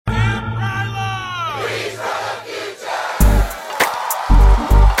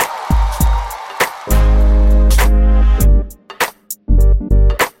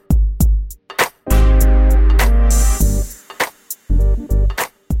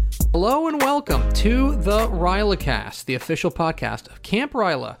Hello and welcome to the RylaCast, the official podcast of Camp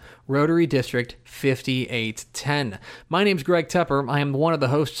Ryla, Rotary District 5810. My name's Greg Tepper. I am one of the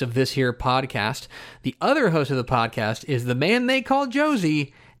hosts of this here podcast. The other host of the podcast is the man they call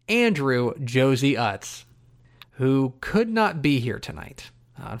Josie, Andrew Josie Utz, who could not be here tonight.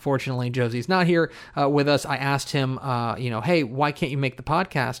 Unfortunately, Josie's not here with us. I asked him, hey, why can't you make the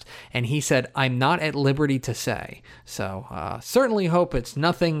podcast? And he said, I'm not at liberty to say. So certainly hope it's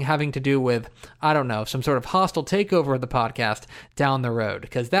nothing having to do with, I don't know, some sort of hostile takeover of the podcast down the road,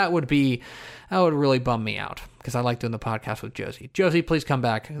 because that would really bum me out, because I like doing the podcast with Josie. Josie, please come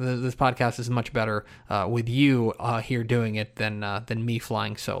back. This podcast is much better with you here doing it than me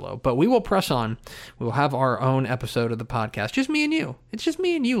flying solo. But we will press on. We will have our own episode of the podcast. Just me and you. It's just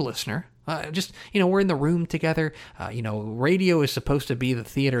me and you, listener. We're in the room together. Radio is supposed to be the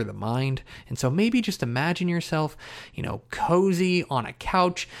theater of the mind. And so maybe just imagine yourself, cozy on a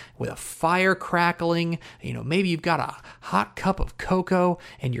couch with a fire crackling. Maybe you've got a hot cup of cocoa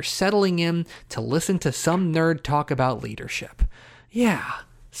and you're settling in to listen to some nerd talk about leadership. Yeah,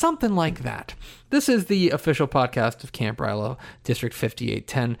 something like that. This is the official podcast of Camp Ryla, District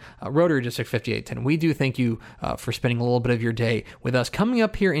 5810, Rotary District 5810. We do thank you for spending a little bit of your day with us. Coming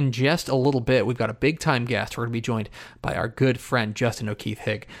up here in just a little bit, we've got a big-time guest. We're going to be joined by our good friend, Justin O'Keefe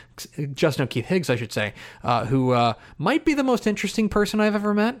Higgs, who might be the most interesting person I've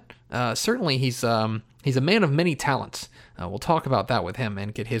ever met. Certainly, he's a man of many talents. We'll talk about that with him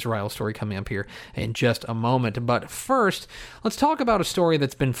and get his Ryla story coming up here in just a moment. But first, let's talk about a story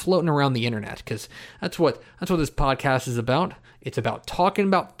that's been floating around the internet, because that's what this podcast is about. It's about talking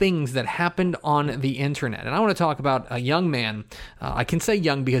about things that happened on the internet. And I want to talk about a young man. I can say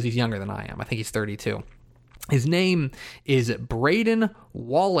young because he's younger than I am. I think he's 32. His name is Braden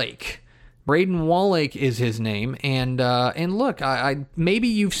Wallach. Braden Wallach is his name, and look, I maybe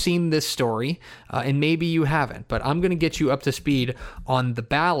you've seen this story, and maybe you haven't, but I'm going to get you up to speed on the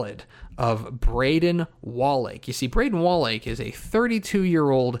ballad of Braden Wallach. You see, Braden Wallach is a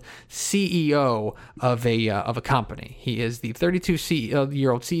 32-year-old CEO of a company. He is the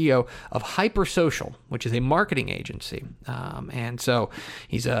 32-year-old CEO of Hypersocial, which is a marketing agency. And so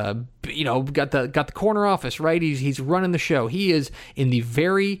he's got the corner office, right? He's running the show. He is, in the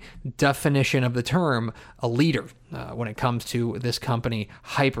very definition of the term, a leader when it comes to this company,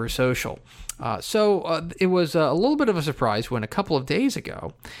 Hypersocial. So it was a little bit of a surprise when a couple of days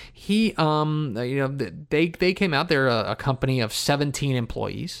ago, they came out. They're a company of 17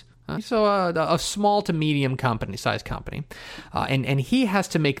 employees. So a small to medium size company. And he has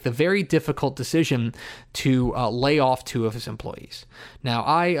to make the very difficult decision to lay off 2 of his employees. Now,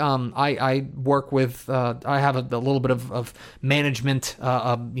 I work with, I have a little bit of management,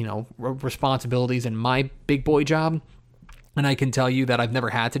 responsibilities in my big boy job. And I can tell you that I've never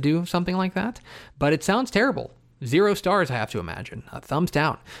had to do something like that, but it sounds terrible. 0 stars, I have to imagine. Thumbs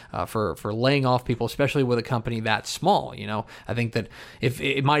down for laying off people, especially with a company that small. I think that if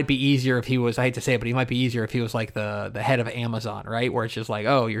it might be easier if he was, I hate to say it, but he might be easier if he was like the head of Amazon, right? Where it's just like,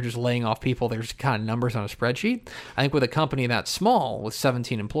 oh, you're just laying off people. There's kind of numbers on a spreadsheet. I think with a company that small with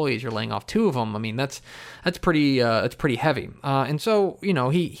 17 employees, you're laying off 2 of them. I mean, that's pretty heavy. And so,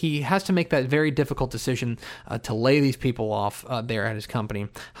 he has to make that very difficult decision to lay these people off there at his company,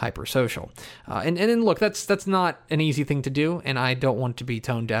 Hypersocial. And then look, that's not an easy thing to do, and I don't want to be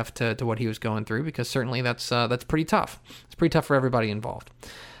tone deaf to what he was going through, because certainly that's pretty tough. It's pretty tough for everybody involved.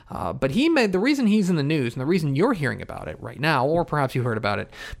 But the reason he's in the news, and the reason you're hearing about it right now, or perhaps you heard about it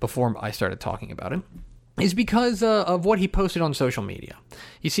before I started talking about it, is because of what he posted on social media.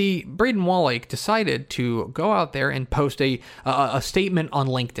 You see, Braden Wallach decided to go out there and post a statement on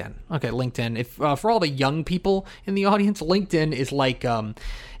LinkedIn. Okay, LinkedIn. If for all the young people in the audience, LinkedIn is like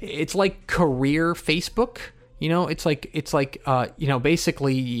it's like career Facebook.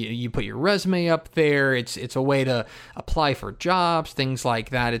 Basically you put your resume up there. It's a way to apply for jobs, things like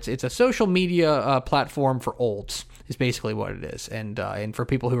that. It's a social media platform for olds, is basically what it is, and for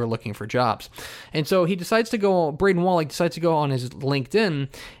people who are looking for jobs. And so Braden Wallach decides to go on his LinkedIn,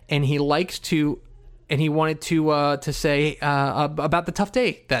 and he wanted to say about the tough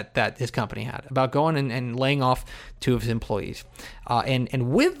day that his company had, about going and laying off 2 of his employees. And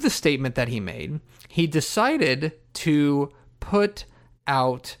with the statement that he made, he decided to put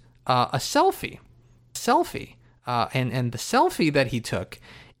out a selfie. And the selfie that he took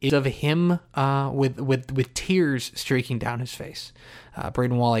is of him with tears streaking down his face.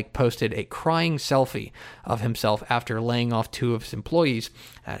 Braden Wallach posted a crying selfie of himself after laying off 2 of his employees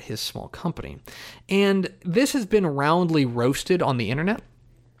at his small company. And this has been roundly roasted on the internet.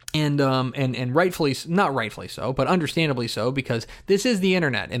 And rightfully, not rightfully so, but understandably so, because this is the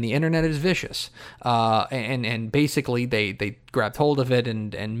internet, and the internet is vicious. And basically they grabbed hold of it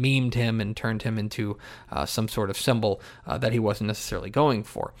and memed him and turned him into some sort of symbol that he wasn't necessarily going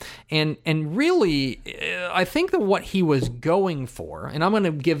for. And really, I think that what he was going for, and I'm going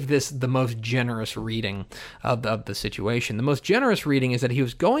to give this the most generous reading of the situation. The most generous reading is that he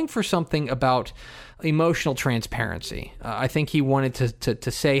was going for something about emotional transparency. I think he wanted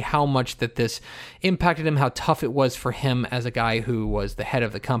to say how much that this impacted him, how tough it was for him as a guy who was the head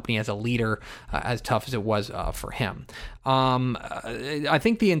of the company, as a leader, as tough as it was for him. I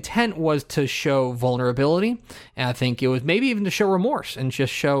think the intent was to show vulnerability, and I think it was maybe even to show remorse and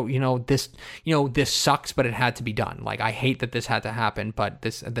just show, this sucks, but it had to be done. Like, I hate that this had to happen, but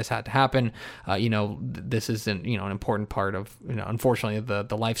this had to happen. This is an important part of, unfortunately,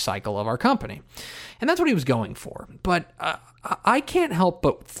 the life cycle of our company. And that's what he was going for. But I can't help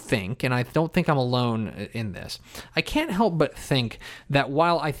but think, and I don't think I'm alone in this, I can't help but think that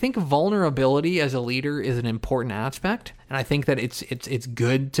while I think vulnerability as a leader is an important aspect, and I think that it's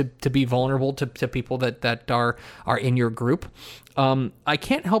good to be vulnerable to people that are in your group, I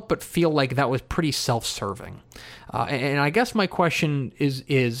can't help but feel like that was pretty self-serving. And I guess my question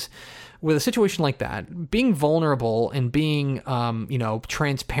is with a situation like that, being vulnerable and being,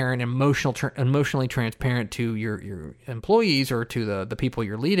 transparent, emotionally transparent to your employees or to the people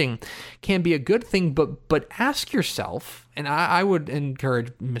you're leading can be a good thing. But ask yourself, and I would encourage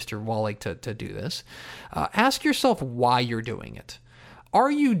Mr. Wallach to do this. Ask yourself why you're doing it.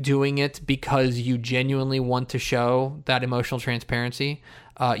 Are you doing it because you genuinely want to show that emotional transparency?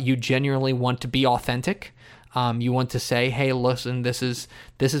 You genuinely want to be authentic? You want to say, hey, listen, this is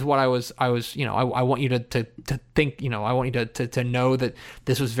what I want you to think, I want you to know that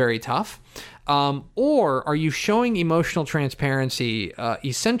this was very tough. Or are you showing emotional transparency,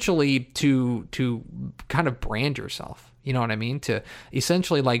 essentially to kind of brand yourself? You know what I mean? To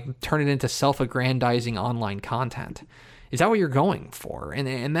essentially like turn it into self-aggrandizing online content. Is that what you're going for?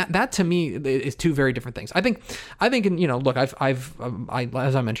 And that to me is two very different things. I think, look, I've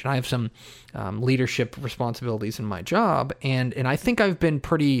as I mentioned, I have some leadership responsibilities in my job, and I think I've been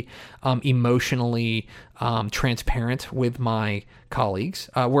pretty emotionally transparent with my colleagues.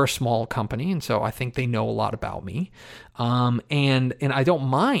 We're a small company, and so I think they know a lot about me. And I don't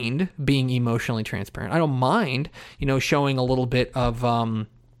mind being emotionally transparent. I don't mind, showing a little bit of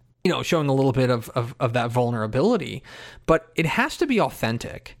that vulnerability, but it has to be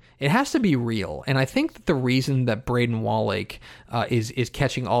authentic. It has to be real. And I think that the reason that Braden Wallach is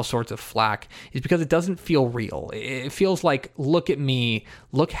catching all sorts of flack is because it doesn't feel real. It feels like, look at me,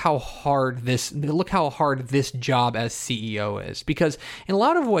 look how hard this job as CEO is. Because in a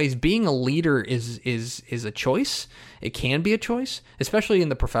lot of ways, being a leader is a choice. It can be a choice, especially in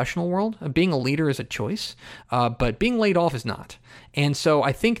the professional world. Being a leader is a choice, but being laid off is not. And so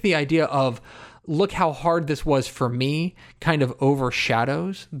I think the idea of look how hard this was for me kind of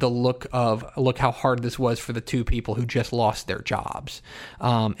overshadows the look how hard this was for the two people who just lost their jobs.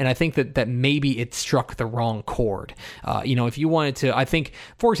 And I think that maybe it struck the wrong chord. If you wanted to, I think,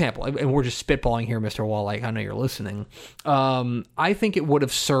 for example, and we're just spitballing here, Mr. Wallach, I know you're listening. I think it would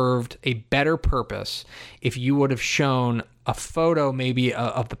have served a better purpose if you would have shown a photo maybe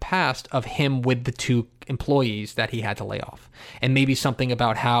of the past of him with the two employees that he had to lay off, and maybe something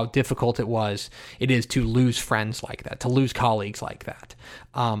about how difficult it is to lose friends like that, to lose colleagues like that.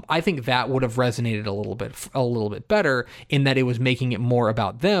 I think that would have resonated a little bit better, in that it was making it more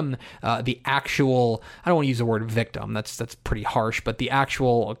about them, the actual, I don't want to use the word victim, that's pretty harsh, but the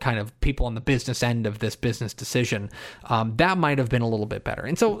actual kind of people on the business end of this business decision. That might have been a little bit better.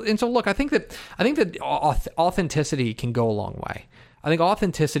 And so look, I think that authenticity can go a long way. I think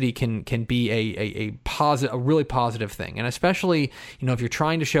authenticity can be a really positive thing, and especially if you're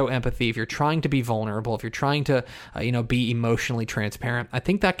trying to show empathy, if you're trying to be vulnerable, if you're trying to be emotionally transparent, I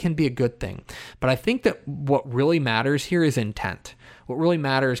think that can be a good thing. But I think that what really matters here is intent. What really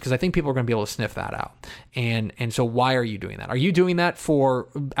matters, because I think people are going to be able to sniff that out. And so why are you doing that? Are you doing that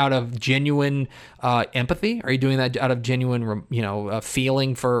out of genuine empathy? Are you doing that out of genuine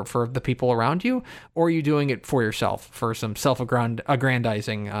feeling for the people around you? Or are you doing it for yourself, for some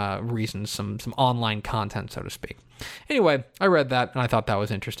self-aggrandizing reasons, some online content, so to speak? Anyway, I read that and I thought that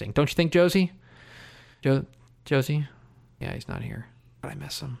was interesting. Don't you think, Josie? Josie? Yeah, he's not here, but I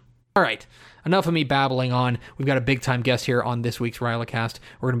miss him. All right, enough of me babbling on. We've got a big-time guest here on this week's Rylacast.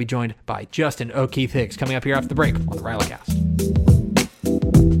 We're going to be joined by Justin O'Keefe Higgs, coming up here after the break on the Rylacast.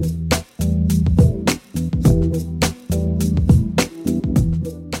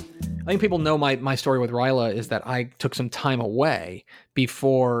 think people know my story with Ryla is that I took some time away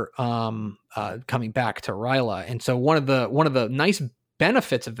before coming back to Ryla. And so one of the nice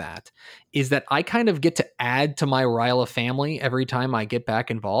benefits of that is that I kind of get to add to my Ryla family every time I get back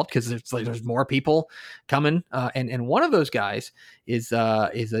involved, because it's like there's more people coming. And one of those guys is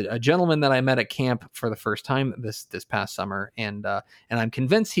a gentleman that I met at camp for the first time this past summer, and I'm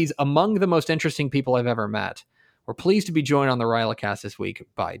convinced he's among the most interesting people I've ever met. We're pleased to be joined on the RylaCast this week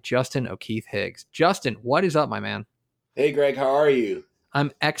by Justin O'Keefe Higgs. Justin, what is up, my man? Hey, Greg, how are you?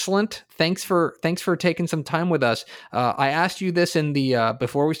 I'm excellent. Thanks for taking some time with us. I asked you this in the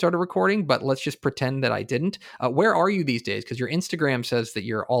before we started recording, but let's just pretend that I didn't. Where are you these days? Because your Instagram says that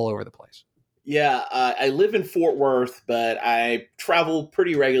you're all over the place. Yeah, I live in Fort Worth, but I travel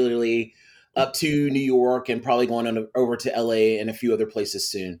pretty regularly up to New York and probably going over to LA and a few other places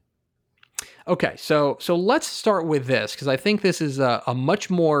soon. Okay, so let's start with this, because I think this is a much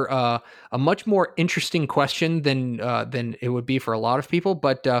more interesting question than it would be for a lot of people.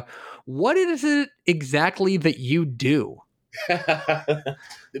 But what is it exactly that you do? The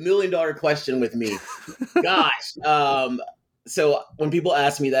 $1 million question with me. Gosh. So when people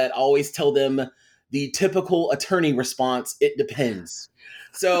ask me that, I always tell them the typical attorney response: it depends.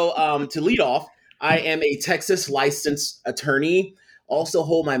 So to lead off, I am a Texas licensed attorney. Also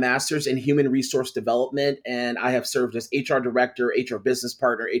hold my master's in human resource development, and I have served as HR director, HR business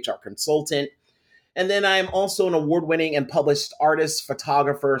partner, HR consultant. And then I am also an award-winning and published artist,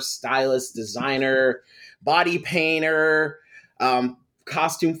 photographer, stylist, designer, body painter,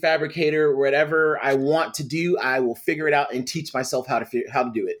 costume fabricator. Whatever I want to do, I will figure it out and teach myself how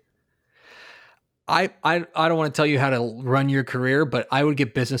to do it. I don't want to tell you how to run your career, but I would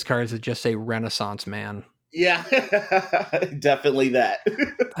get business cards that just say Renaissance man. Yeah, definitely that.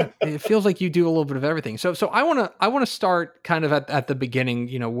 It feels like you do a little bit of everything. So I want to start kind of at the beginning,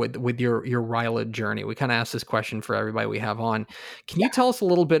 with your Ryla journey. We kind of ask this question for everybody we have on. Can you tell us a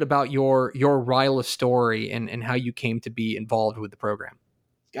little bit about your Ryla story and how you came to be involved with the program?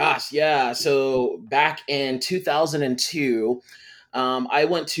 Gosh, yeah. So back in 2002, I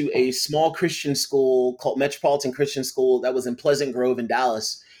went to a small Christian school called Metropolitan Christian School that was in Pleasant Grove in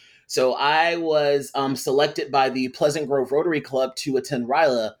Dallas. So I was selected by the Pleasant Grove Rotary Club to attend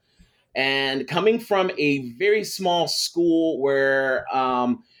Ryla. And coming from a very small school where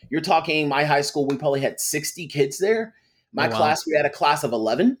you're talking my high school, we probably had 60 kids there. My class, we had a class of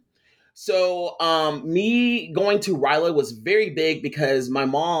 11. So me going to Ryla was very big because my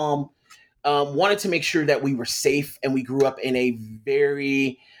mom wanted to make sure that we were safe, and we grew up in a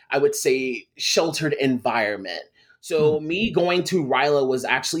very, I would say, sheltered environment. So me going to Ryla was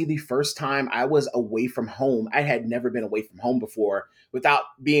actually the first time I was away from home. I had never been away from home before without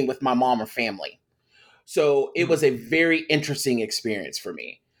being with my mom or family. So it was a very interesting experience for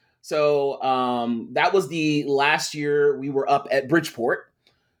me. So that was the last year we were up at Bridgeport.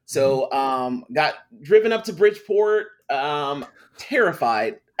 So got driven up to Bridgeport,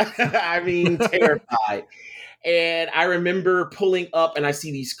 terrified. I mean, terrified. And I remember pulling up and I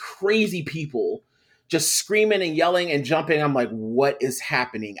see these crazy people just screaming and yelling and jumping. I'm like, what is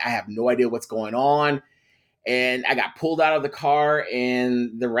happening? I have no idea what's going on. And I got pulled out of the car,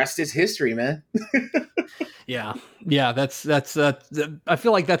 and the rest is history, man. Yeah. That's I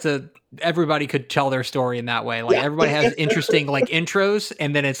feel like everybody could tell their story in that way. Like everybody has interesting like intros,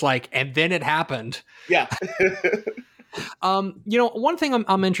 and then it's like, and then it happened. Yeah. One thing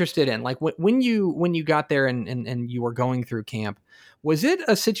I'm interested in, like when you got there and you were going through camp, was it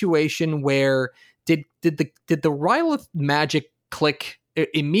a situation where did the Ryla magic click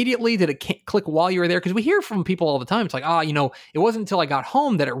immediately? Did it click while you were there? Because we hear from people all the time. It's like, it wasn't until I got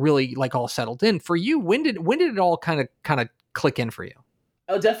home that it really like all settled in. For you, when did it all kind of click in for you?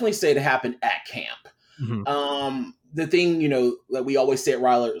 I would definitely say it happened at camp. Mm-hmm. The thing, that we always say at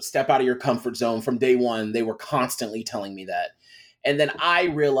Ryla, step out of your comfort zone. From day one, they were constantly telling me that. And then I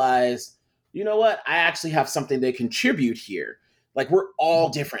realized, you know what? I actually have something to contribute here. Like, we're all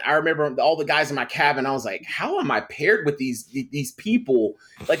different. I remember all the guys in my cabin. I was like, how am I paired with these people?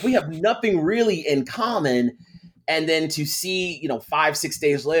 Like, we have nothing really in common. And then to see, 5-6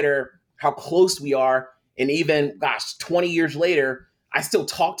 days later, how close we are. And even, 20 years later, I still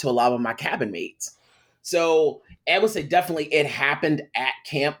talk to a lot of my cabin mates. So I would say definitely it happened at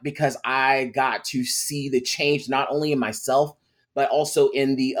camp, because I got to see the change not only in myself, but also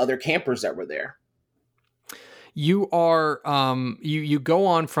in the other campers that were there. You are you go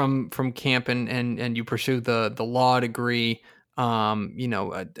on from camp and you pursue the law degree.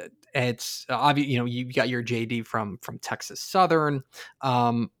 It's obvious, you got your JD from Texas Southern.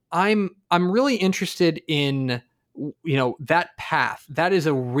 I'm really interested in that path, that is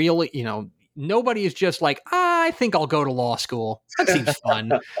a really, nobody is just like, I think I'll go to law school. That seems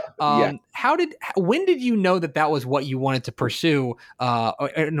fun. Yeah. When did you know that was what you wanted to pursue?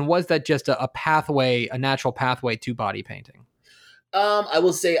 And was that just a pathway, a natural pathway to body painting? I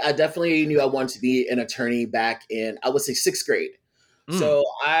will say I definitely knew I wanted to be an attorney back in, I would say, sixth grade. So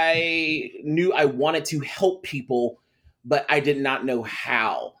I knew I wanted to help people, but I did not know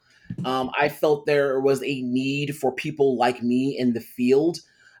how. I felt there was a need for people like me in the field,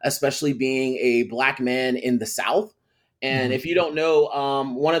 especially being a Black man in the South. And if you don't know,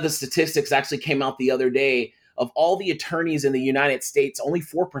 one of the statistics actually came out the other day. Of all the attorneys in the United States, only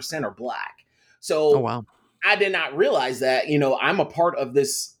 4% are Black. So oh, wow. I did not realize that, I'm a part of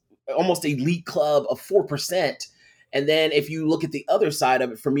this almost elite club of 4%. And then if you look at the other side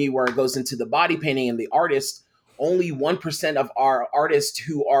of it, for me, where it goes into the body painting and the artist, only 1% of our artists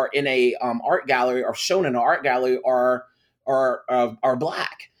who are in a art gallery or shown in an art gallery are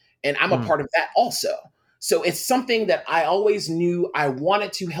Black. And I'm a part of that also. So it's something that I always knew I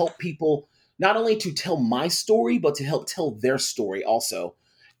wanted to help people, not only to tell my story, but to help tell their story also.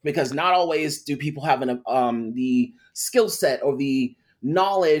 Because not always do people have the skill set or the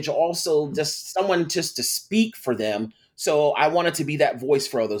knowledge, also just someone just to speak for them. So I wanted to be that voice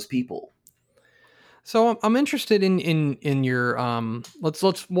for all those people. So I'm interested in your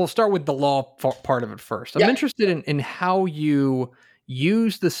we'll start with the law part of it first. I'm interested in how you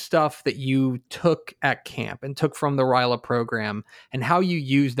use the stuff that you took at camp and took from the RILA program, and how you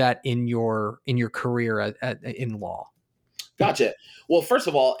use that in your career in law. Gotcha. Well, first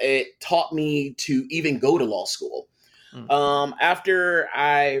of all, it taught me to even go to law school. After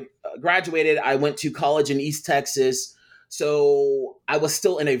I graduated, I went to college in East Texas. So I was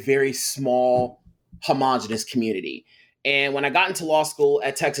still in a very small, homogenous community. And when I got into law school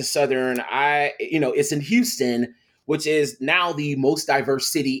at Texas Southern, it's in Houston, which is now the most diverse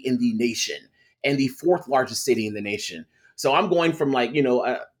city in the nation and the fourth largest city in the nation. So I'm going from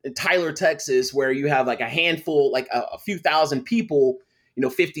Tyler, Texas, where you have like a handful, like a few thousand people,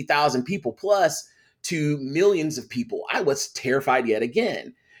 50,000 people plus, to millions of people. I was terrified yet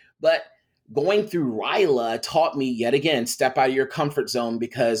again. But going through RILA taught me yet again, step out of your comfort zone,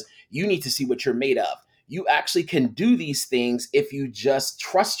 because you need to see what you're made of. You actually can do these things if you just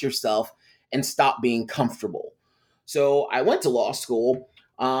trust yourself and stop being comfortable. So I went to law school.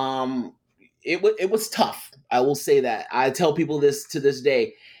 It was tough. I will say that. I tell people this to this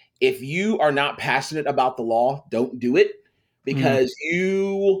day. If you are not passionate about the law, don't do it, because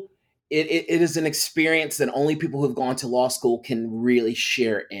it is an experience that only people who have gone to law school can really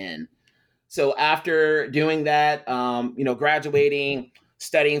share in. So after doing that, graduating,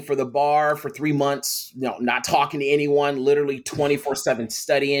 studying for the bar for 3 months, not talking to anyone, literally 24/7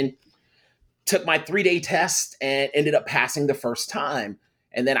 studying, took my 3-day test and ended up passing the first time.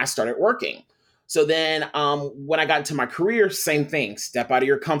 And then I started working. So then when I got into my career, same thing, step out of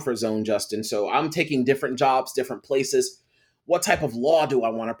your comfort zone, Justin. So I'm taking different jobs, different places. What type of law do I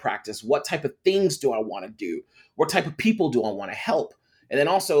want to practice? What type of things do I want to do? What type of people do I want to help? And then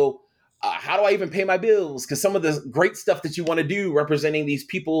also, how do I even pay my bills? Because some of the great stuff that you want to do representing these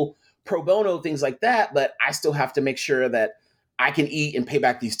people, pro bono, things like that, but I still have to make sure that I can eat and pay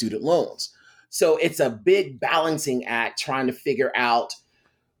back these student loans. So it's a big balancing act trying to figure out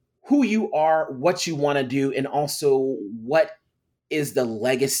who you are, what you want to do, and also what is the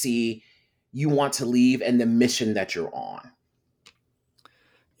legacy you want to leave and the mission that you're on.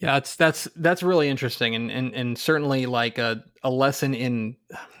 Yeah, that's really interesting, and certainly like a lesson in,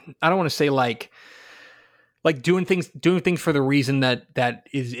 I don't want to say like doing things for the reason that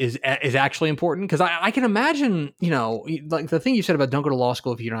is actually important, because I can imagine, like the thing you said about don't go to law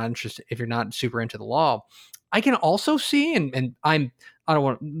school if you're not interested, if you're not super into the law. I can also see, and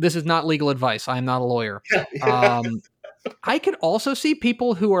this is not legal advice. I'm not a lawyer. I could also see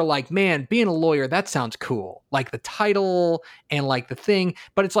people who are like, man, being a lawyer, that sounds cool. Like the title and like the thing,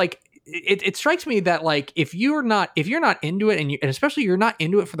 but it's like, it strikes me that like, if you're not into it, and especially you're not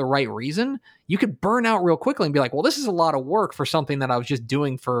into it for the right reason, you could burn out real quickly and be like, well, this is a lot of work for something that I was just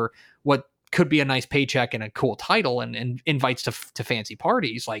doing for what could be a nice paycheck and a cool title and invites to fancy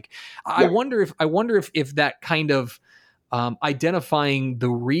parties. Like, yeah. I wonder if that kind of identifying the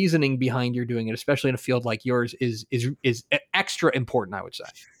reasoning behind you're doing it, especially in a field like yours, is extra important, I would say.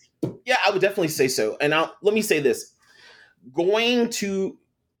 Yeah, I would definitely say so. And let me say this. Going to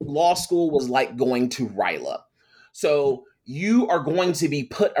law school was like going to RILA. So you are going to be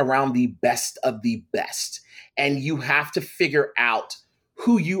put around the best of the best. And you have to figure out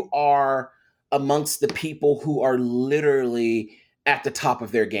who you are amongst the people who are literally at the top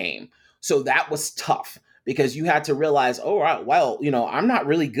of their game. So that was tough. because you had to realize, oh, well, I'm not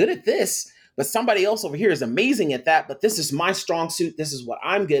really good at this, but somebody else over here is amazing at that. But this is my strong suit. This is what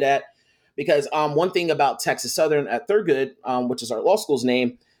I'm good at. Because one thing about Texas Southern at Thurgood, which is our law school's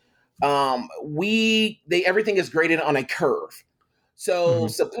name, everything is graded on a curve. So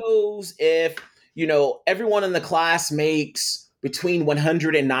suppose if, everyone in the class makes between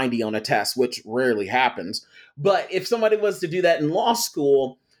 190 on a test, which rarely happens. But if somebody was to do that in law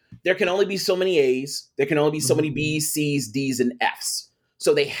school, there can only be so many A's. There can only be so many B's, C's, D's, and F's.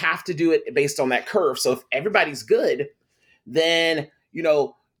 So they have to do it based on that curve. So if everybody's good, then,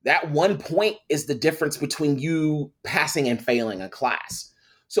 that 1 point is the difference between you passing and failing a class.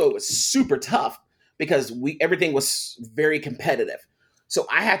 So it was super tough because everything was very competitive. So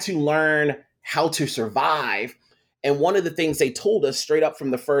I had to learn how to survive. And one of the things they told us straight up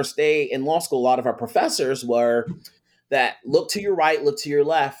from the first day in law school, a lot of our professors were that look to your right, look to your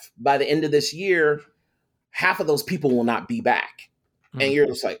left. By the end of this year, half of those people will not be back. And you're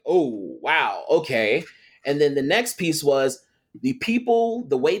just like, oh, wow, okay. And then the next piece was the people,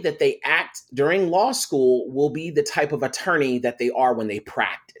 the way that they act during law school will be the type of attorney that they are when they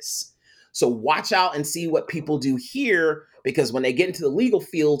practice. So watch out and see what people do here, because when they get into the legal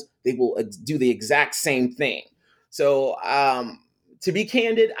field, they will do the exact same thing. So to be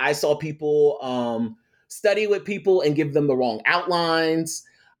candid, I saw people study with people and give them the wrong outlines.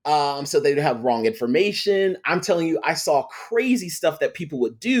 So they'd have wrong information. I'm telling you, I saw crazy stuff that people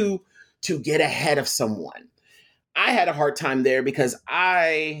would do to get ahead of someone. I had a hard time there because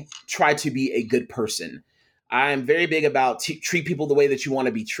I try to be a good person. I'm very big about treat people the way that you want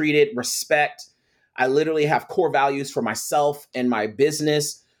to be treated, respect. I literally have core values for myself and my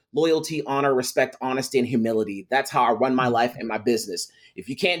business: loyalty, honor, respect, honesty, and humility. That's how I run my life and my business. If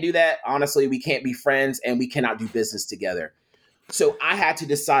you can't do that, honestly, we can't be friends and we cannot do business together. So I had to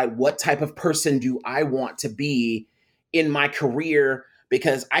decide, what type of person do I want to be in my career?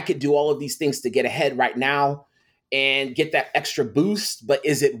 Because I could do all of these things to get ahead right now and get that extra boost, but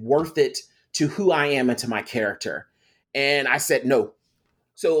is it worth it to who I am and to my character? And I said no.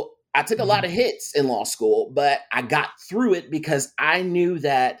 So I took a lot of hits in law school, but I got through it because I knew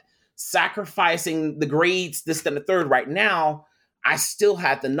that sacrificing the grades, this, then the third, right now, I still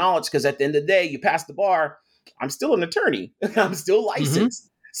had the knowledge, because at the end of the day, you pass the bar, I'm still an attorney. I'm still licensed.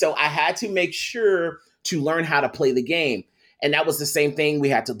 So I had to make sure to learn how to play the game. And that was the same thing we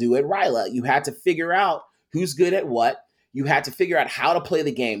had to do at RILA. You had to figure out who's good at what. You had to figure out how to play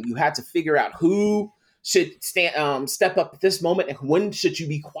the game. You had to figure out who should step up at this moment and when should you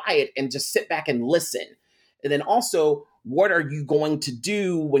be quiet and just sit back and listen. And then also, what are you going to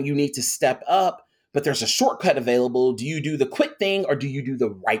do when you need to step up, but there's a shortcut available? Do you do the quick thing or do you do the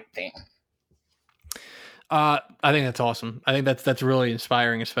right thing? I think that's awesome. I think that's really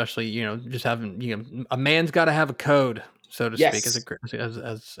inspiring, especially, just having, a man's got to have a code, so to speak,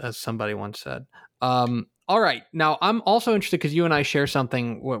 as somebody once said. All right. Now, I'm also interested because you and I share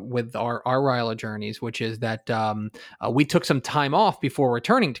something with our RILA journeys, which is that we took some time off before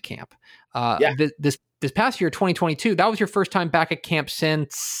returning to camp. This past year, 2022, that was your first time back at camp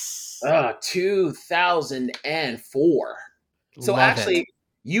since 2004. So actually,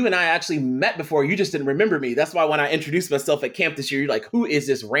 you and I actually met before. You just didn't remember me. That's why when I introduced myself at camp this year, you're like, who is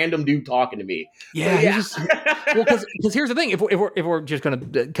this random dude talking to me? Yeah. Because here's the thing. If we're just going to,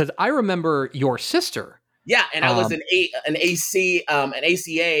 because I remember your sister. Yeah. And I was an ACA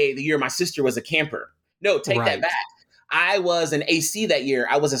the year my sister was a camper. No, take that back. I was an AC that year.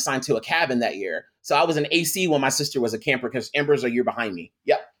 I was assigned to a cabin that year. So I was an AC when my sister was a camper, because Amber's a year behind me.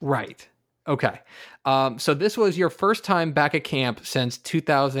 Yep. Right. Okay. So this was your first time back at camp since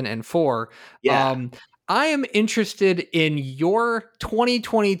 2004. Yeah. I am interested in your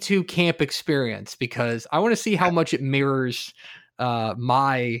 2022 camp experience because I want to see how much it mirrors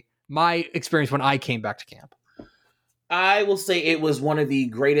my experience when I came back to camp. I will say it was one of the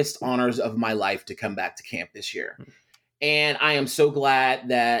greatest honors of my life to come back to camp this year. And I am so glad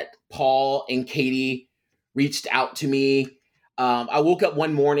that Paul and Katie reached out to me. I woke up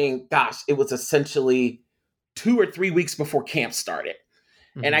one morning, it was essentially 2 or 3 weeks before camp started.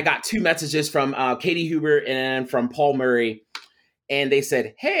 And I got 2 messages from Katie Huber and from Paul Murray. And they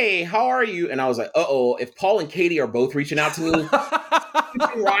said, hey, how are you? And I was like, uh-oh, if Paul and Katie are both reaching out to me,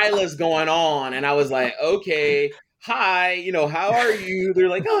 RILA's going on. And I was like, okay, hi, how are you? They're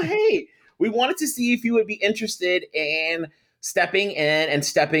like, oh, hey, we wanted to see if you would be interested in stepping in and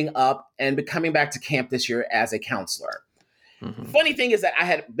stepping up and coming back to camp this year as a counselor. Funny thing is that I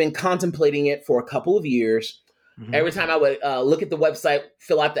had been contemplating it for a couple of years. Every time I would look at the website,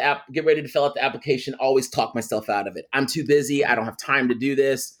 fill out the app, get ready to fill out the application, always talk myself out of it. I'm too busy. I don't have time to do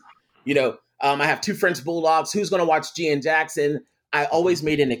this. I have two French bulldogs. Who's going to watch Gian Jackson? I always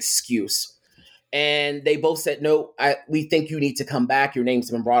made an excuse. And they both said, no, we think you need to come back. Your name's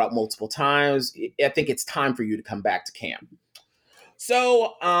been brought up multiple times. I think it's time for you to come back to camp.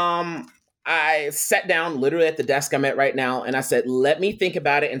 So I sat down literally at the desk I'm at right now, and I said, let me think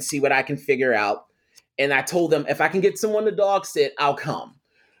about it and see what I can figure out. And I told them, if I can get someone to dog sit, I'll come.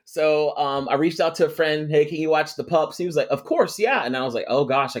 So I reached out to a friend. Hey, can you watch the pups? He was like, of course, yeah. And I was like, oh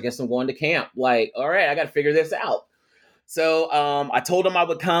gosh, I guess I'm going to camp. Like, all right, I got to figure this out. So I told him I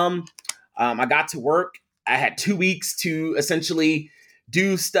would come. I got to work. I had 2 weeks to essentially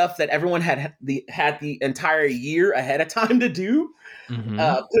do stuff that everyone had the entire year ahead of time to do. Mm-hmm.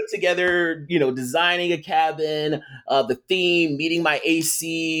 Put together, designing a cabin, the theme, meeting my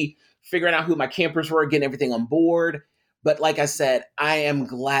AC, figuring out who my campers were, getting everything on board. But like I said, I am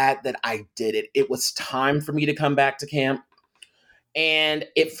glad that I did it. It was time for me to come back to camp. And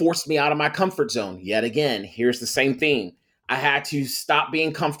it forced me out of my comfort zone. Yet again, here's the same thing. I had to stop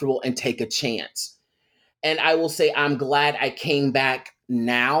being comfortable and take a chance. And I will say I'm glad I came back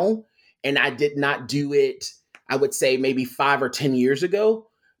now and I did not do it, I would say maybe 5 or 10 years ago,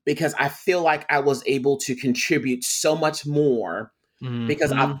 because I feel like I was able to contribute so much more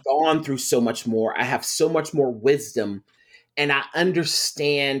because I've gone through so much more. I have so much more wisdom and I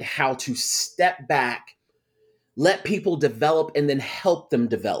understand how to step back, let people develop and then help them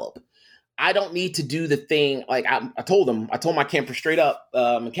develop. I don't need to do the thing. Like I told my camper straight up,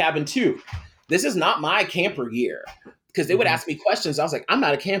 cabin 2, this is not my camper year, because they would ask me questions. I was like, I'm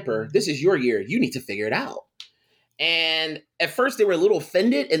not a camper. This is your year. You need to figure it out. And at first they were a little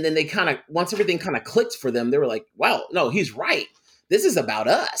offended. And then they once everything kind of clicked for them, they were like, wow, no, he's right. This is about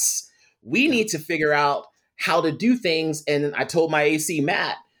us. We need to figure out how to do things. And I told my AC,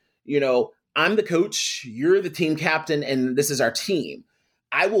 Matt, I'm the coach, you're the team captain, and this is our team.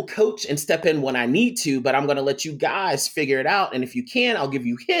 I will coach and step in when I need to, but I'm going to let you guys figure it out. And if you can, I'll give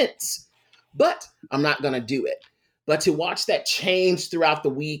you hints, but I'm not going to do it. But to watch that change throughout the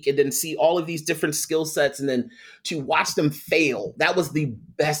week and then see all of these different skill sets and then to watch them fail, that was the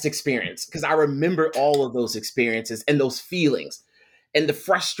best experience, because I remember all of those experiences and those feelings and the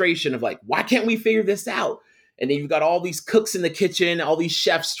frustration of like, why can't we figure this out? And then you've got all these cooks in the kitchen, all these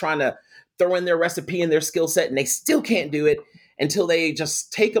chefs trying to throw in their recipe and their skill set, and they still can't do it until they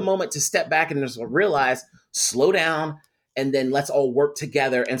just take a moment to step back and just realize, slow down, and then let's all work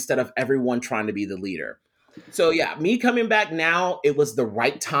together instead of everyone trying to be the leader. So yeah, me coming back now, it was the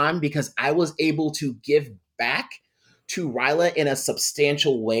right time because I was able to give back to RYLA in a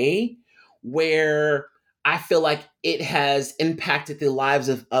substantial way where I feel like it has impacted the lives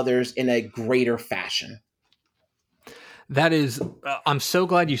of others in a greater fashion. That is, I'm so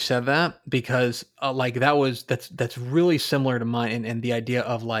glad you said that, because that's really similar to mine, and the idea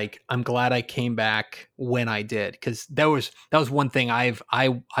of like, I'm glad I came back when I did, because that was one thing I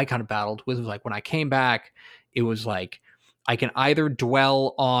kind of battled with, was like, when I came back, it was like, I can either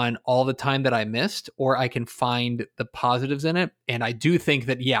dwell on all the time that I missed, or I can find the positives in it. And I do think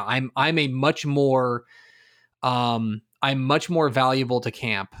that, yeah, I'm much more valuable to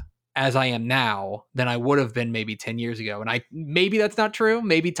camp as I am now than I would have been maybe 10 years ago. And maybe that's not true.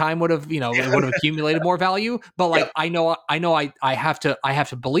 Maybe time would have, it would have accumulated more value, but like, I know I have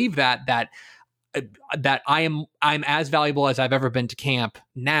to believe that I'm as valuable as I've ever been to camp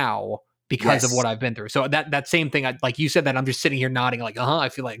now because of what I've been through. So that same thing, like you said, that I'm just sitting here nodding like, I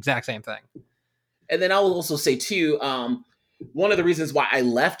feel like exact same thing. And then I will also say too, one of the reasons why I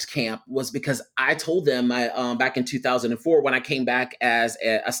left camp was because I told them back in 2004, when I came back as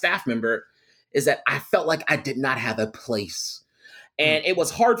a staff member, is that I felt like I did not have a place. And it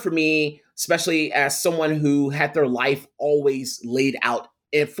was hard for me, especially as someone who had their life always laid out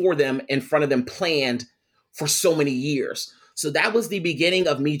for them, in front of them, planned for so many years. So that was the beginning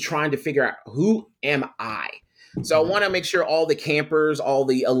of me trying to figure out, who am I? So I want to make sure all the campers, all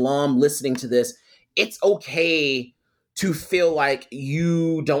the alum listening to this, it's okay to feel like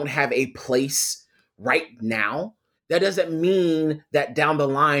you don't have a place right now. That doesn't mean that down the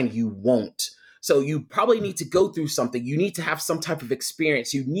line you won't. So you probably need to go through something. You need to have some type of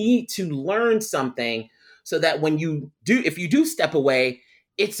experience. You need to learn something so that when if you do step away,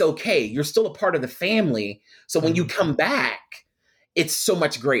 it's okay. You're still a part of the family. So when you come back, it's so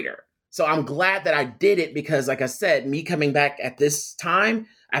much greater. So I'm glad that I did it because, like I said, me coming back at this time,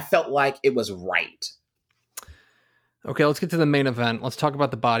 I felt like it was right. Okay, let's get to the main event. Let's talk about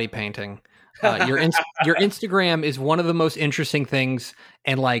the body painting. Your Instagram is one of the most interesting things,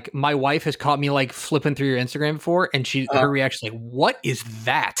 and like my wife has caught me like flipping through your Instagram before, and her reaction like, "What is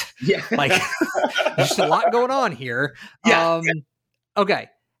that?" Yeah, like there's just a lot going on here. Yeah. Okay,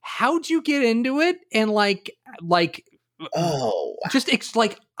 how'd you get into it? And like, Oh,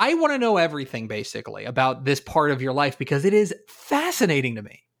 like, I want to know everything basically about this part of your life because it is fascinating to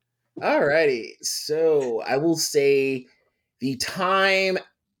me. alrighty. So I will say the time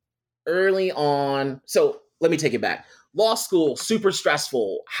early on. So let me take it back. Law school, super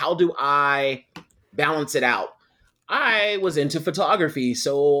stressful. How do I balance it out? I was into photography,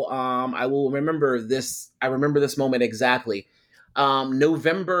 so I will remember this. I remember this moment exactly.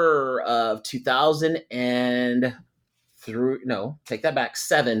 November of 2000 and through no, take that back,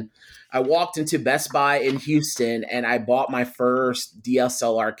 7. I walked into Best Buy in Houston and I bought my first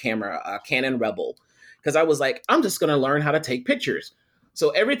DSLR camera, a Canon Rebel, because I was like, I'm just gonna learn how to take pictures.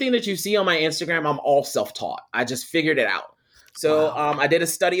 So everything that you see on my Instagram, I'm all self-taught. I just figured it out. So Wow. I did a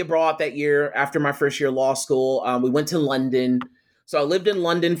study abroad that year after my first year of law school. We went to London. So I lived in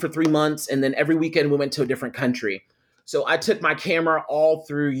London for 3 months, and then every weekend we went to a different country. So I took my camera all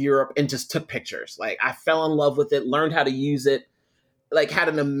through Europe and just took pictures. Like I fell in love with it, learned how to use it, like had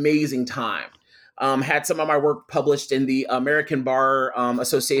an amazing time. Had some of my work published in the American Bar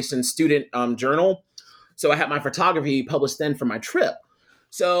Association Student Journal. So I had my photography published then for my trip.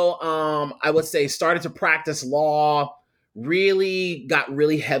 So I would say started to practice law, really got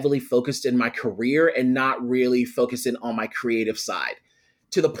really heavily focused in my career and not really focusing on my creative side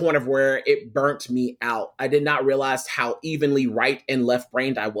to the point of where it burnt me out. I did not realize how evenly right and left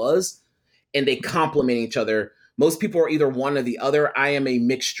brained I was, and they complement each other. Most people are either one or the other. I am a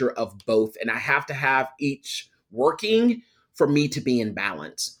mixture of both, and I have to have each working for me to be in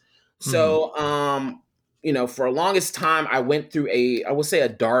balance. So, for the longest time, I went through I would say a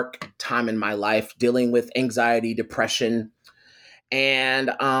dark time in my life dealing with anxiety, depression, and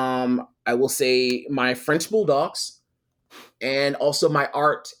I will say my French Bulldogs and also my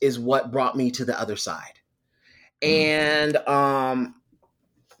art is what brought me to the other side. And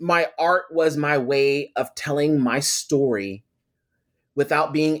my art was my way of telling my story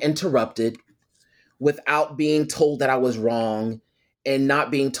without being interrupted, without being told that I was wrong, and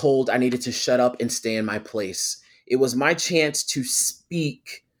not being told I needed to shut up and stay in my place. It was my chance to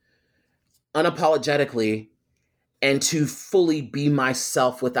speak unapologetically and to fully be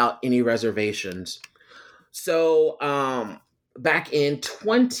myself without any reservations. So back in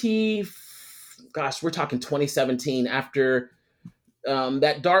we're talking 2017, after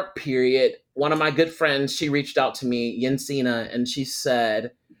that dark period, one of my good friends, she reached out to me, Jensina, and she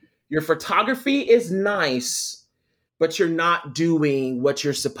said, your photography is nice, but you're not doing what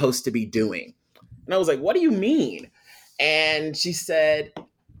you're supposed to be doing. And I was like, what do you mean? And she said,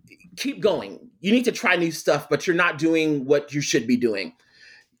 keep going. You need to try new stuff, but you're not doing what you should be doing.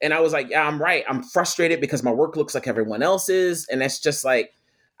 And I was like, yeah, I'm right. I'm frustrated because my work looks like everyone else's. And it's just like,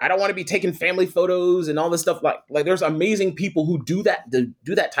 I don't want to be taking family photos and all this stuff. Like there's amazing people who do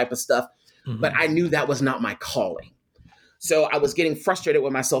that type of stuff. But I knew that was not my calling. So I was getting frustrated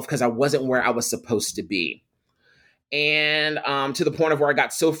with myself because I wasn't where I was supposed to be. And to the point of where I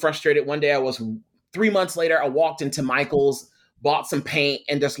got so frustrated, one day 3 months later, I walked into Michael's, bought some paint,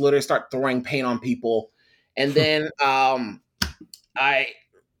 and just literally start throwing paint on people. And then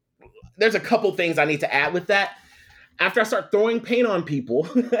there's a couple things I need to add with that. After I start throwing paint on people,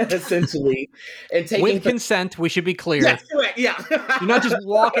 essentially, and taking with consent, we should be clear. Yes, correct. Yeah, you're not just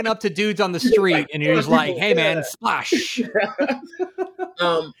walking up to dudes on the street and you're just like, "Hey, man, splash."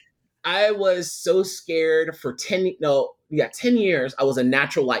 I was so scared for 10 years. I was a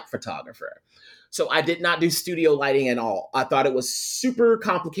natural light photographer, so I did not do studio lighting at all. I thought it was super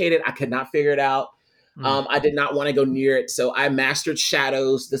complicated. I could not figure it out. I did not want to go near it. So I mastered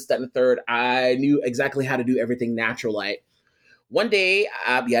shadows, this, that, and the third. I knew exactly how to do everything natural light. One day,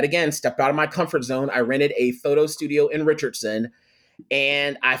 yet again, stepped out of my comfort zone. I rented a photo studio in Richardson,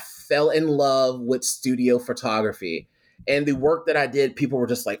 and I fell in love with studio photography. And the work that I did, people were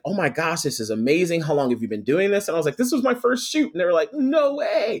just like, oh my gosh, this is amazing. How long have you been doing this? And I was like, this was my first shoot. And they were like, no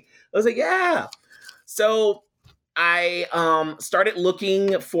way. I was like, yeah. So I started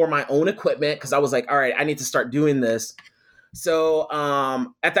looking for my own equipment because I was like, all right, I need to start doing this. So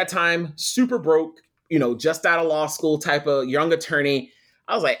at that time, super broke, just out of law school type of young attorney.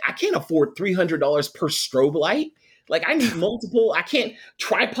 I was like, I can't afford $300 per strobe light. Like I need multiple, I can't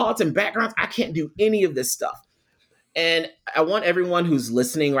tripods and backgrounds. I can't do any of this stuff. And I want everyone who's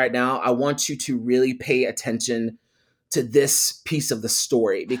listening right now, I want you to really pay attention to this piece of the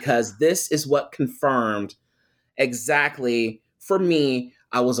story, because this is what confirmed exactly, for me,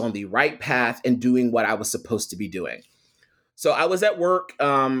 I was on the right path and doing what I was supposed to be doing. So I was at work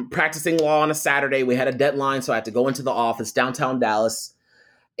practicing law on a Saturday. We had a deadline, so I had to go into the office downtown Dallas.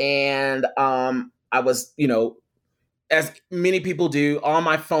 And I was, as many people do, on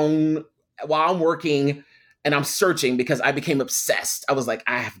my phone while I'm working, and I'm searching because I became obsessed. I was like,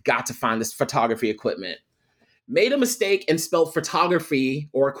 I have got to find this photography equipment. Made a mistake and spelled photography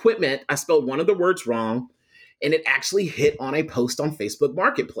or equipment. I spelled one of the words wrong, and it actually hit on a post on Facebook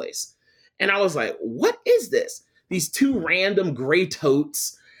Marketplace. And I was like, what is this? These two random gray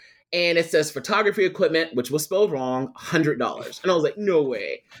totes, and it says photography equipment, which was spelled wrong, $100. And I was like, no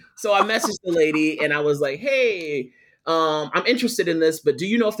way. So I messaged the lady and I was like, hey, I'm interested in this, but do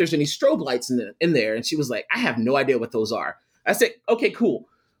you know if there's any strobe lights in there? And she was like, I have no idea what those are. I said, okay, cool.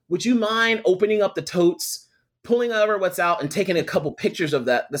 Would you mind opening up the totes, pulling over what's out, and taking a couple pictures of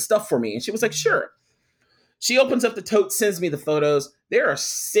the stuff for me? And she was like, sure. She opens up the tote, sends me the photos. There are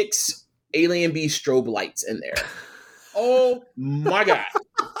 6 Alien B strobe lights in there. Oh my God.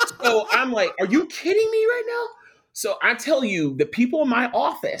 So I'm like, are you kidding me right now? So I tell you, the people in my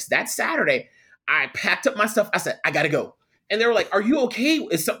office that Saturday, I packed up my stuff. I said, I got to go. And they were like, are you okay?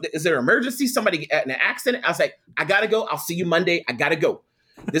 Is there an emergency? Somebody in an accident? I was like, I got to go. I'll see you Monday. I got to go.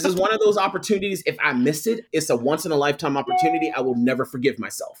 This is one of those opportunities. If I miss it, it's a once in a lifetime opportunity. I will never forgive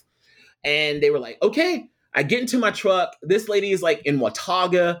myself. And they were like, okay. I get into my truck. This lady is like in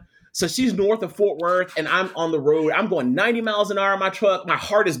Watauga. So she's north of Fort Worth, and I'm on the road. I'm going 90 miles an hour in my truck. My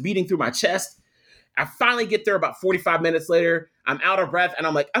heart is beating through my chest. I finally get there about 45 minutes later. I'm out of breath, and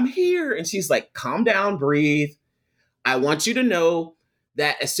I'm like, I'm here. And she's like, calm down, breathe. I want you to know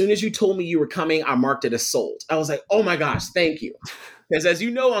that as soon as you told me you were coming, I marked it as sold. I was like, oh my gosh, thank you. Because as you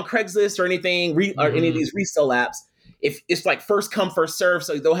know, on Craigslist or anything, or any of these resale apps, if it's like first come, first serve,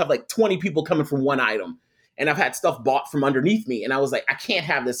 so they'll have like 20 people coming from one item. And I've had stuff bought from underneath me. And I was like, I can't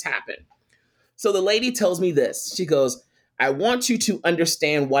have this happen. So the lady tells me this. She goes, I want you to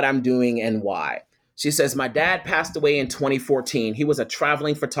understand what I'm doing and why. She says, my dad passed away in 2014. He was a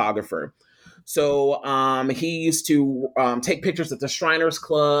traveling photographer. So he used to take pictures at the Shriners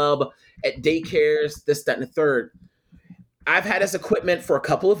Club, at daycares, this, that, and the third. I've had his equipment for a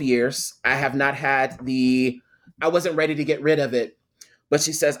couple of years. I have not had I wasn't ready to get rid of it. But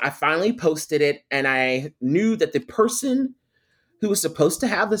she says, I finally posted it, and I knew that the person who was supposed to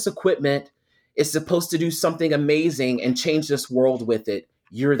have this equipment is supposed to do something amazing and change this world with it.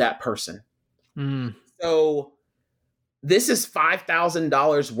 You're that person. Mm. So this is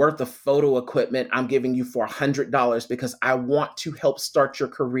 $5,000 worth of photo equipment I'm giving you for $100 because I want to help start your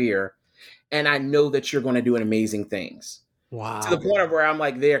career, and I know that you're going to do amazing things. Wow. To the point of where I'm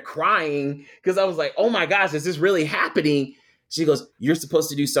like there crying because I was like, oh my gosh, is this really happening? She goes, you're supposed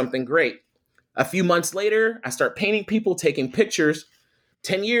to do something great. A few months later, I start painting people, taking pictures.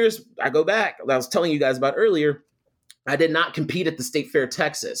 10 years, I go back. I was telling you guys about earlier, I did not compete at the State Fair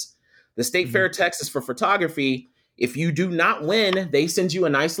Texas. The State Fair Texas for photography, if you do not win, they send you a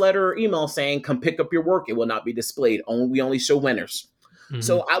nice letter or email saying, come pick up your work. It will not be displayed. We only show winners. Mm-hmm.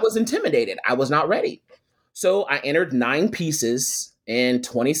 So I was intimidated. I was not ready. So I entered 9 pieces in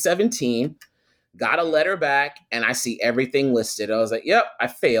 2017. Got a letter back, and I see everything listed. I was like, yep, I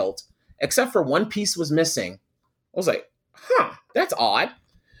failed. Except for one piece was missing. I was like, that's odd.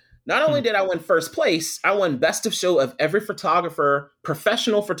 Not only did I win first place, I won best of show of every photographer,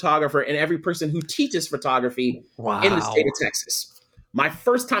 professional photographer, and every person who teaches photography in the state of Texas. My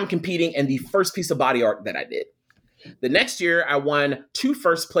first time competing and the first piece of body art that I did. The next year, I won 2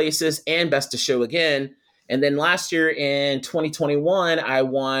 first places and best of show again. And then last year in 2021, I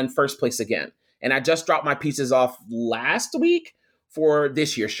won first place again. And I just dropped my pieces off last week for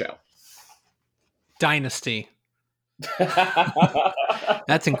this year's show. Dynasty.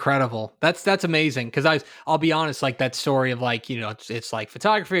 That's incredible. That's amazing. Because I'll be honest, like that story of like, you know, it's like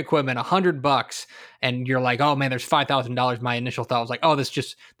photography equipment, $100, and you're like, oh man, there's $5,000. My initial thought was like, oh,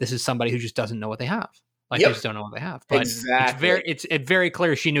 this is somebody who just doesn't know what they have. Like they just don't know what they have. But exactly. It's very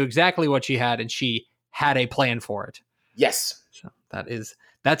clear. She knew exactly what she had, and she had a plan for it. Yes. So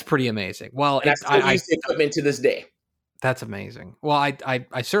that's pretty amazing. Well, I use the equipment to this day. That's amazing. Well,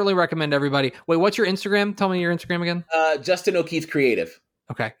 I certainly recommend everybody. Wait, what's your Instagram? Tell me your Instagram again. Justin O'Keefe Creative.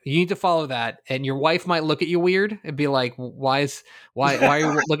 Okay, you need to follow that, and your wife might look at you weird and be like, "Why are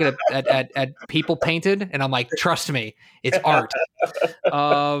you looking at people painted?" And I'm like, "Trust me, it's art."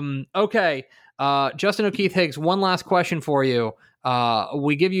 Okay, Justin O'Keefe Higgs. One last question for you.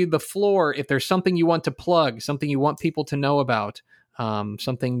 We give you the floor if there's something you want to plug, something you want people to know about.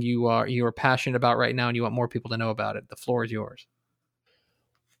 Something you are passionate about right now and you want more people to know about it. The floor is yours.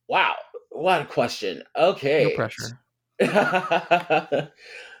 Wow. What a question. Okay. No pressure.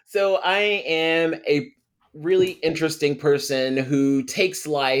 So I am a really interesting person who takes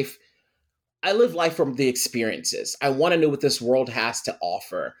life. I live life from the experiences. I want to know what this world has to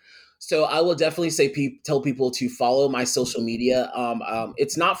offer. So I will definitely say tell people to follow my social media.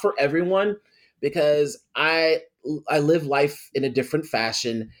 It's not for everyone because I live life in a different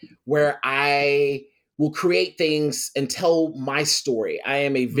fashion where I will create things and tell my story. I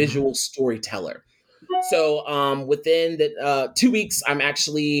am a visual storyteller. So within the 2 weeks, I'm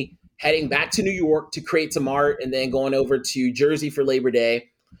actually heading back to New York to create some art and then going over to Jersey for Labor Day.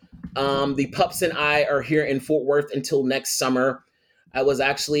 The pups and I are here in Fort Worth until next summer. I was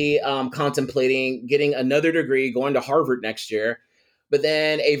actually contemplating getting another degree, going to Harvard next year. But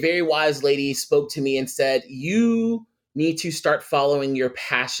then a very wise lady spoke to me and said, you need to start following your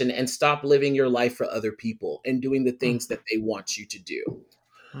passion and stop living your life for other people and doing the things that they want you to do.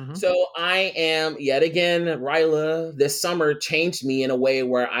 Mm-hmm. So I am, yet again, Ryla, this summer changed me in a way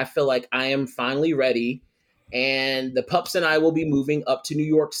where I feel like I am finally ready. And the pups and I will be moving up to New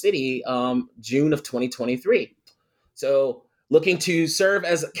York City June of 2023. So looking to serve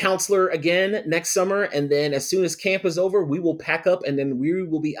as a counselor again next summer. And then as soon as camp is over, we will pack up and then we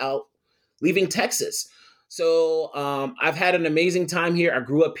will be out leaving Texas. So I've had an amazing time here. I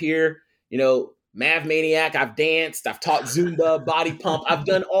grew up here, Mav Maniac. I've danced, I've taught Zumba, body pump. I've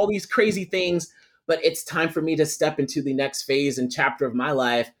done all these crazy things, but it's time for me to step into the next phase and chapter of my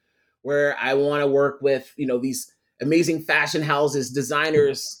life where I want to work with, these amazing fashion houses,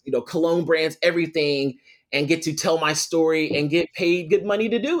 designers, cologne brands, everything, and get to tell my story and get paid good money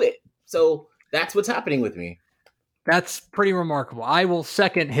to do it. So that's what's happening with me. That's pretty remarkable. I will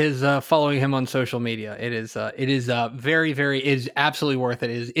second his following him on social media. It is very, very, it is absolutely worth it.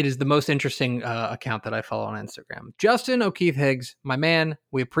 It is the most interesting account that I follow on Instagram. Justin O'Keefe Higgs, my man,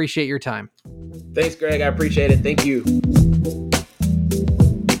 we appreciate your time. Thanks, Greg. I appreciate it. Thank you.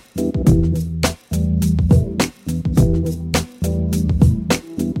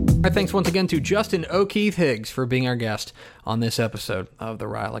 All right, thanks once again to Justin O'Keefe Higgs for being our guest on this episode of the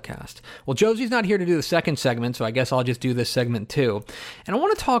RylaCast. Well, Josie's not here to do the second segment, so I guess I'll just do this segment too. And I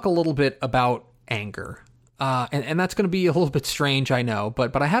want to talk a little bit about anger. And that's going to be a little bit strange, I know,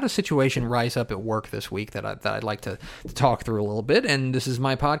 but I had a situation rise up at work this week that I'd like to talk through a little bit, and this is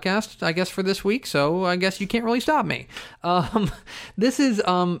my podcast, I guess, for this week, so I guess you can't really stop me. So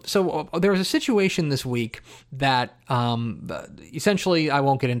there was a situation this week that essentially, I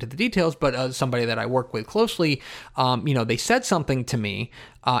won't get into the details, but somebody that I work with closely, they said something to me,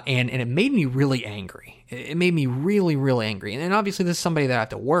 and it made me really angry. It made me really, really angry. And obviously this is somebody that I have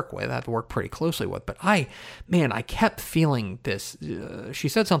to work with. I have to work pretty closely with. But I kept feeling this. She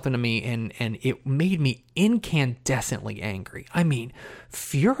said something to me and it made me incandescently angry. I mean,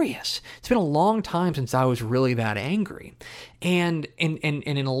 furious. It's been a long time since I was really that angry. And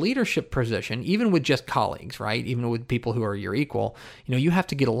in a leadership position, even with just colleagues, right? Even with people who are your equal, you have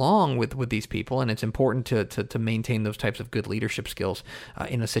to get along with these people, and it's important to maintain those types of good leadership skills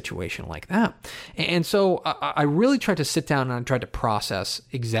in a situation like that. And so I really tried to sit down and I tried to process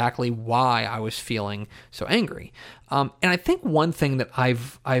exactly why I was feeling so angry. And I think one thing that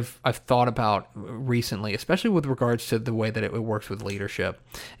I've thought about recently, especially with regards to the way that it works with leadership,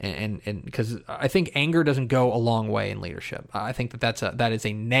 and because I think anger doesn't go a long way in leadership. I think that is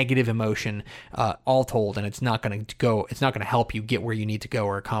a negative emotion, all told, and it's not going to help you get where you need to go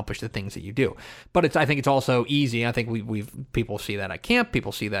or accomplish the things that you do. But I think it's also easy. I think people see that at camp,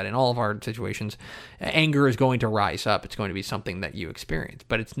 people see that in all of our situations. Anger is going to rise up. It's going to be something that you experience,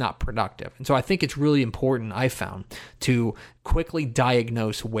 but it's not productive. And so I think it's really important, I found, to quickly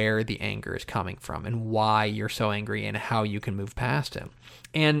diagnose where the anger is coming from and why you're so angry and how you can move past it.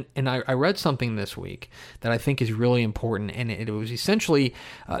 And I read something this week that I think is really important, and it was essentially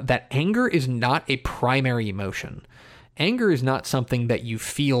that anger is not a primary emotion. Anger is not something that you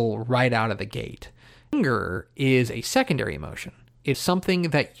feel right out of the gate. Anger is a secondary emotion. It's something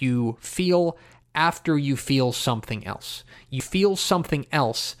that you feel after you feel something else. You feel something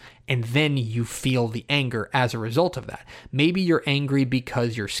else, and then you feel the anger as a result of that. Maybe you're angry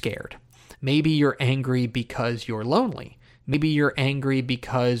because you're scared. Maybe you're angry because you're lonely. Maybe you're angry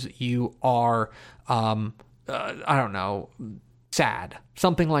because you are, sad.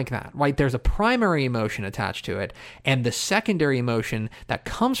 Something like that, right? There's a primary emotion attached to it, and the secondary emotion that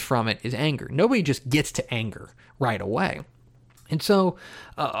comes from it is anger. Nobody just gets to anger right away. And so,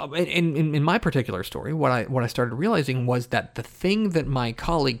 in my particular story, what I started realizing was that the thing that my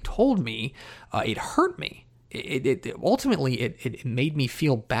colleague told me, it hurt me. It ultimately made me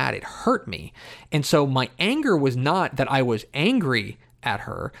feel bad. It hurt me. And so my anger was not that I was angry at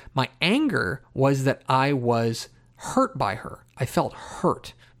her. My anger was that I was hurt by her. I felt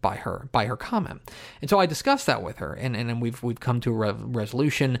hurt by her comment. And so I discussed that with her, and we've come to a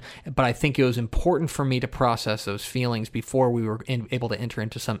resolution. But I think it was important for me to process those feelings before we were able to enter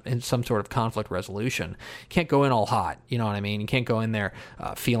into some sort of conflict resolution. You can't go in all hot, you know what I mean? You can't go in there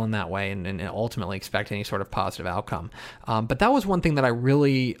feeling that way and ultimately expect any sort of positive outcome. But that was one thing that I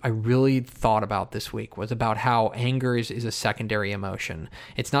really thought about this week, was about how anger is a secondary emotion.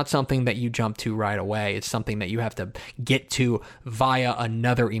 It's not something that you jump to right away. It's something that you have to get to via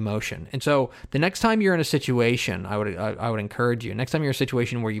another emotion. And so the next time you're in a situation, I would encourage you, next time you're in a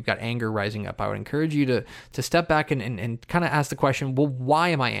situation where you've got anger rising up, I would encourage you to step back and kind of ask the question, well, why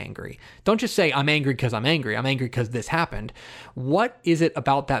am I angry? Don't just say, I'm angry because I'm angry. I'm angry because this happened. What is it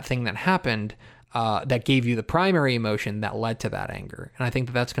about that thing that happened that gave you the primary emotion that led to that anger? And I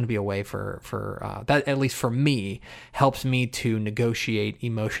think that's going to be a way for that, at least for me, helps me to negotiate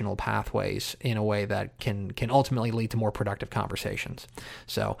emotional pathways in a way that can ultimately lead to more productive conversations.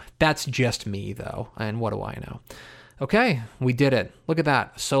 So that's just me, though. And what do I know? Okay, we did it. Look at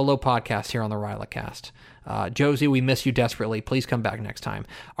that. Solo podcast here on the RylaCast. Josie, we miss you desperately. Please come back next time.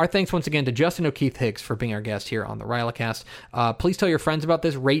 Our thanks once again to Justin O'Keefe Hicks for being our guest here on the RylaCast. Please tell your friends about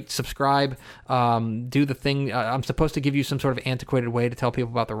this. Rate, subscribe, do the thing. I'm supposed to give you some sort of antiquated way to tell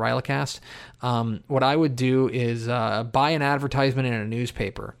people about the RylaCast. What I would do is buy an advertisement in a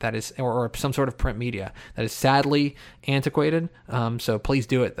newspaper that is, or some sort of print media that is sadly antiquated. So please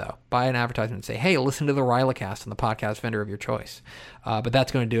do it, though. Buy an advertisement and say, hey, listen to the RylaCast on the podcast vendor of your choice. But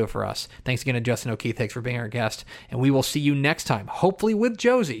that's going to do it for us. Thanks again to Justin O'Keefe Hicks for being our guest, and we will see you next time, hopefully with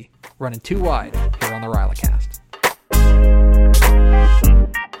Josie, running 2 wide here on the RylaCast.